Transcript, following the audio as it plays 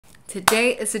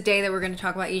Today is the day that we're going to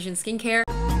talk about Asian skincare.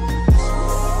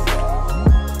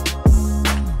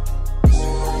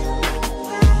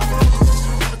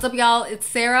 What's up, y'all? It's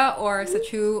Sarah, or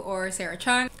SACHEU, or Sarah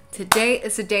Chung. Today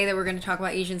is the day that we're going to talk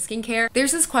about Asian skincare.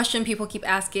 There's this question people keep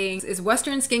asking, is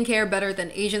Western skincare better than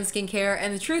Asian skincare?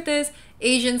 And the truth is,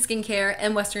 Asian skincare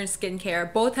and Western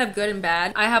skincare both have good and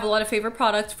bad. I have a lot of favorite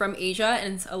products from Asia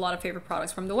and a lot of favorite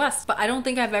products from the West, but I don't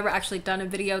think I've ever actually done a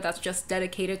video that's just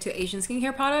dedicated to Asian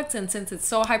skincare products. And since it's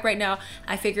so hype right now,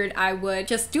 I figured I would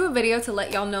just do a video to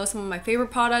let y'all know some of my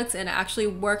favorite products. And I actually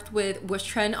worked with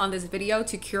WISHTREND on this video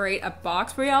to curate a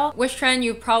box for y'all. WISHTREND,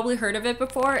 you've probably heard of it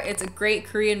before. It's a great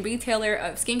Korean retailer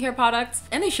of skincare products,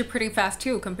 and they ship pretty fast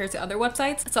too compared to other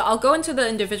websites. So I'll go into the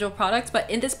individual products, but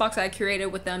in this box I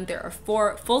curated with them, there are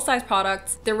 4 full-size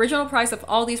products. The original price of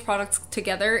all these products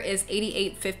together is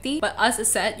 $88.50, but as a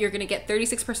set you're gonna get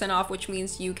 36% off, which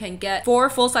means you can get 4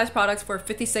 full-size products for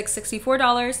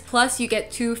 $64, plus you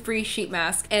get 2 free sheet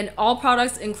masks. And all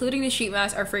products, including the sheet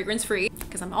masks, are fragrance free,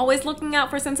 because I'm always looking out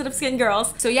for sensitive skin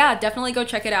girls. So yeah, definitely go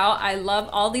check it out. I love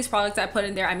all these products I put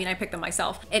in there. I mean, I picked them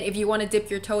myself. And if you want to dip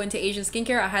your toe into Asian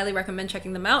skincare, I highly recommend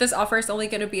checking them out. This offer is only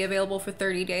going to be available for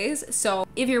 30 days. So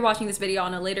if you're watching this video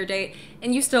on a later date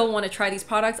and you still want to try these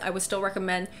products, I would still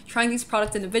recommend trying these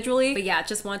products individually. But yeah,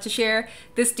 just want to share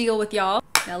this deal with y'all.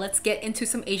 Now let's get into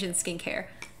some Asian skincare.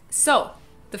 So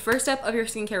the first step of your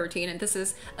skincare routine, and this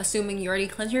is assuming you already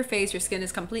cleansed your face, your skin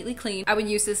is completely clean, I would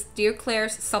use this Dear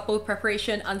Klairs Supple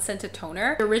Preparation Unscented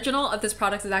Toner. The original of this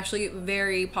product is actually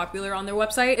very popular on their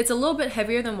website. It's a little bit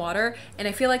heavier than water, and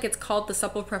I feel like it's called the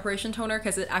Supple Preparation Toner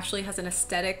because it actually has an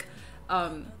aesthetic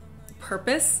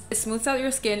purpose. It smooths out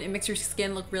your skin. It makes your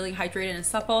skin look really hydrated and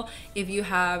supple. If you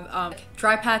have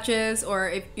dry patches, or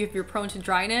if you're prone to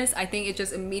dryness, I think it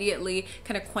just immediately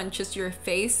kind of quenches your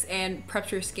face and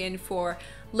preps your skin for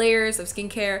layers of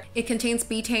skincare. It contains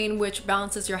betaine, which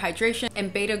balances your hydration,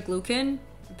 and beta-glucan,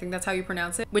 I think that's how you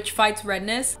pronounce it, which fights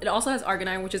redness. It also has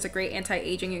arginine, which is a great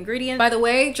anti-aging ingredient. By the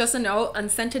way, just a note,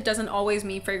 unscented doesn't always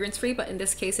mean fragrance-free, but in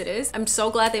this case it is. I'm so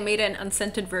glad they made an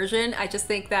unscented version. I just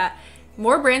think that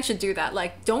more brands should do that.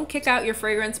 Like, don't kick out your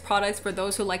fragrance products for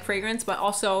those who like fragrance, but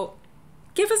also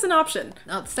give us an option.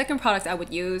 Now, the second product I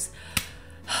would use,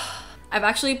 I've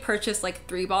actually purchased like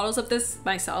 3 bottles of this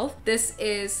myself. This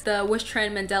is the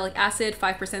WISHTREND Mandelic Acid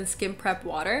 5% Skin Prep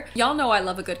Water. Y'all know I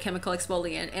love a good chemical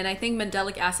exfoliant, and I think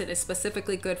mandelic acid is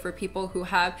specifically good for people who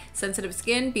have sensitive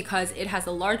skin because it has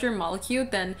a larger molecule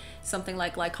than something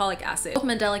like glycolic acid. Both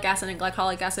mandelic acid and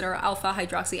glycolic acid are alpha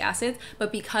hydroxy acids,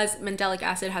 but because mandelic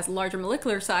acid has larger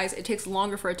molecular size, it takes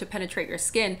longer for it to penetrate your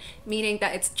skin, meaning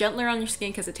that it's gentler on your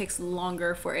skin because it takes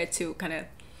longer for it to kind of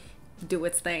do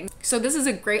its thing. So this is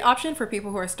a great option for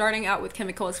people who are starting out with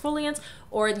chemical exfoliants,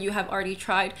 or you have already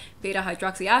tried beta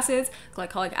hydroxy acids,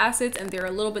 glycolic acids, and they're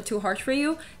a little bit too harsh for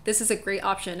you. This is a great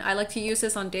option. I like to use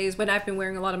this on days when I've been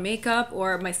wearing a lot of makeup,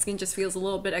 or my skin just feels a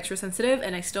little bit extra sensitive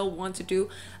and I still want to do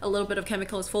a little bit of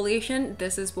chemical exfoliation.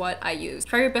 This is what I use.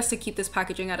 Try your best to keep this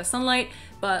packaging out of sunlight,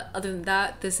 but other than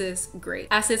that, this is great.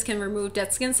 Acids can remove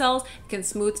dead skin cells, can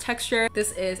smooth texture.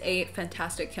 This is a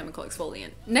fantastic chemical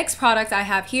exfoliant. Next product I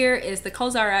have here is the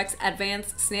COSRX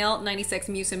Advanced Snail 96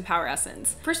 Mucin Power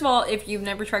Essence. First of all, if you've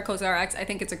never tried COSRX, I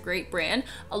think it's a great brand.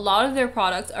 A lot of their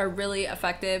products are really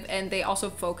effective, and they also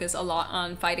focus a lot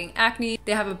on fighting acne.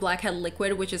 They have a blackhead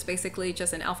liquid, which is basically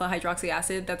just an alpha hydroxy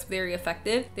acid that's very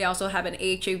effective. They also have an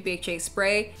AHA BHA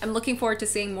spray. I'm looking forward to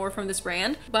seeing more from this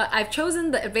brand, but I've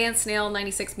chosen the Advanced Snail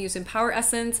 96 Mucin Power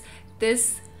Essence.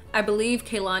 This, I believe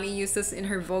Kaylani used this in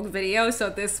her Vogue video, so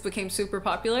this became super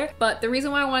popular. But the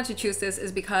reason why I wanted to choose this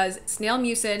is because snail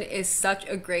mucin is such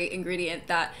a great ingredient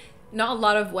that not a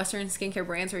lot of Western skincare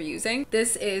brands are using.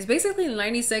 This is basically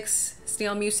 96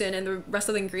 snail mucin, and the rest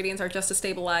of the ingredients are just to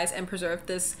stabilize and preserve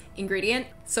this ingredient.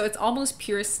 So it's almost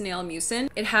pure snail mucin.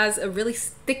 It has a really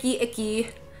sticky, icky,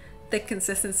 thick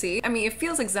consistency. I mean, it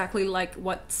feels exactly like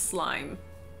what slime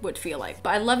would feel like,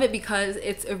 but I love it because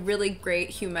it's a really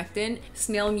great humectant.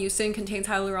 Snail mucin contains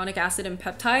hyaluronic acid and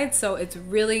peptides, so it's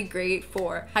really great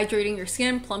for hydrating your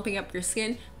skin, plumping up your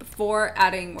skin before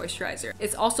adding moisturizer.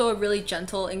 It's also a really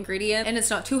gentle ingredient, and it's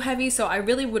not too heavy, so I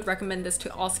really would recommend this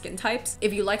to all skin types.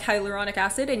 If you like hyaluronic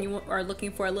acid and you are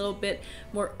looking for a little bit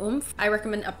more oomph, I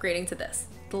recommend upgrading to this.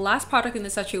 The last product in the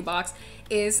SACHEU box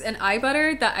is an eye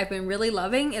butter that I've been really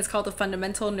loving. It's called the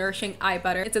Fundamental Nourishing Eye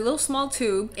Butter. It's a little small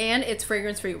tube and it's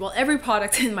fragrance free. Well, every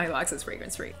product in my box is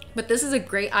fragrance free, but this is a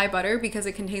great eye butter because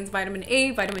it contains vitamin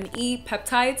A, vitamin E,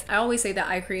 peptides. I always say that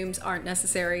eye creams aren't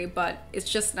necessary, but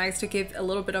it's just nice to give a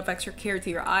little bit of extra care to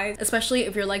your eyes, especially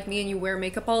if you're like me and you wear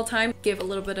makeup all the time. Give a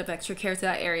little bit of extra care to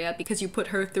that area because you put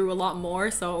her through a lot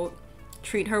more, so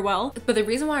treat her well. But the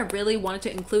reason why I really wanted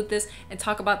to include this and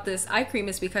talk about this eye cream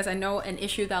is because I know an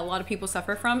issue that a lot of people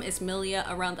suffer from is milia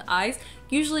around the eyes,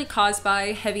 usually caused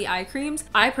by heavy eye creams.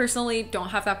 I personally don't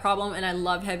have that problem and I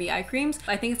love heavy eye creams.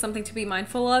 I think it's something to be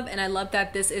mindful of, and I love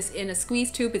that this is in a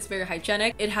squeeze tube. It's very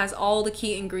hygienic. It has all the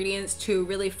key ingredients to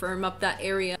really firm up that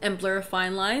area and blur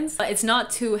fine lines. But it's not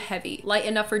too heavy, light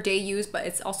enough for day use, but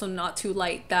it's also not too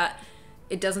light that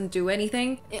it doesn't do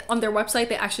anything. On their website,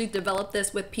 they actually developed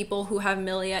this with people who have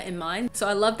milia in mind. So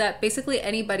I love that basically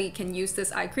anybody can use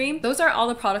this eye cream. Those are all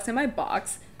the products in my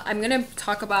box. I'm gonna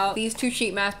talk about these 2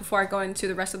 sheet masks before I go into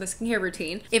the rest of the skincare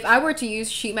routine. If I were to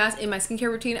use sheet masks in my skincare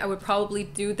routine, I would probably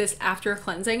do this after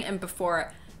cleansing and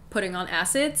before putting on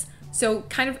acids. So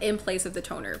kind of in place of the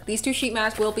toner. These 2 sheet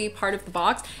masks will be part of the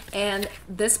box, and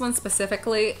this one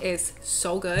specifically is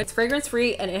so good. It's fragrance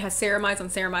free and it has ceramides on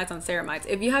ceramides on ceramides.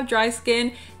 If you have dry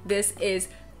skin, this is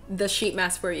the sheet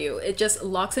mask for you. It just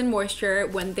locks in moisture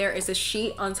when there is a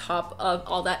sheet on top of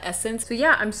all that essence. So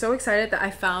yeah, I'm so excited that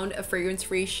I found a fragrance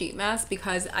free sheet mask,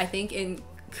 because I think in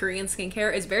Korean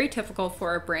skincare it's very typical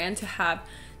for a brand to have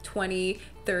 20,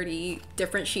 30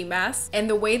 different sheet masks, and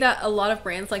the way that a lot of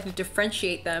brands like to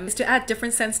differentiate them is to add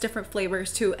different scents, different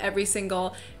flavors to every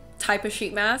single type of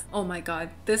sheet mask. Oh my god,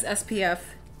 this SPF,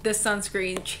 this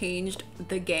sunscreen changed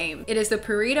the game. It is the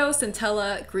Purito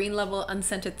Centella Green Level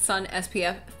Unscented Sun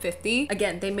SPF 50.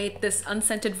 Again, they made this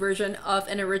unscented version of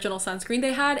an original sunscreen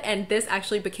they had, and this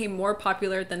actually became more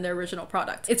popular than their original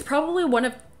product. It's probably one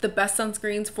of the best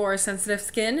sunscreens for sensitive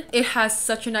skin. It has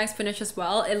such a nice finish as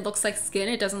well. It looks like skin.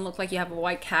 It doesn't look like you have a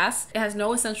white cast. It has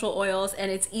no essential oils and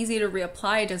it's easy to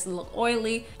reapply. It doesn't look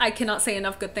oily. I cannot say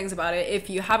enough good things about it. If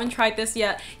you haven't tried this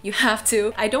yet, you have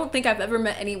to. I don't think I've ever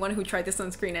met anyone who tried this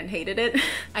sunscreen and hated it.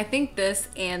 I think this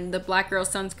and the Black Girl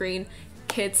Sunscreen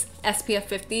Kids SPF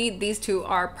 50, these 2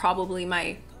 are probably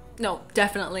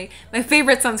definitely my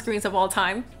favorite sunscreens of all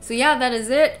time. So yeah, that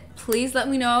is it. Please let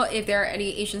me know if there are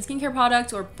any Asian skincare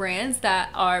products or brands that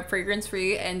are fragrance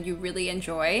free and you really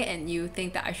enjoy and you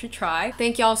think that I should try.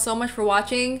 Thank y'all so much for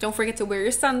watching. Don't forget to wear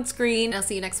your sunscreen. I'll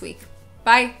see you next week.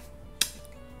 Bye.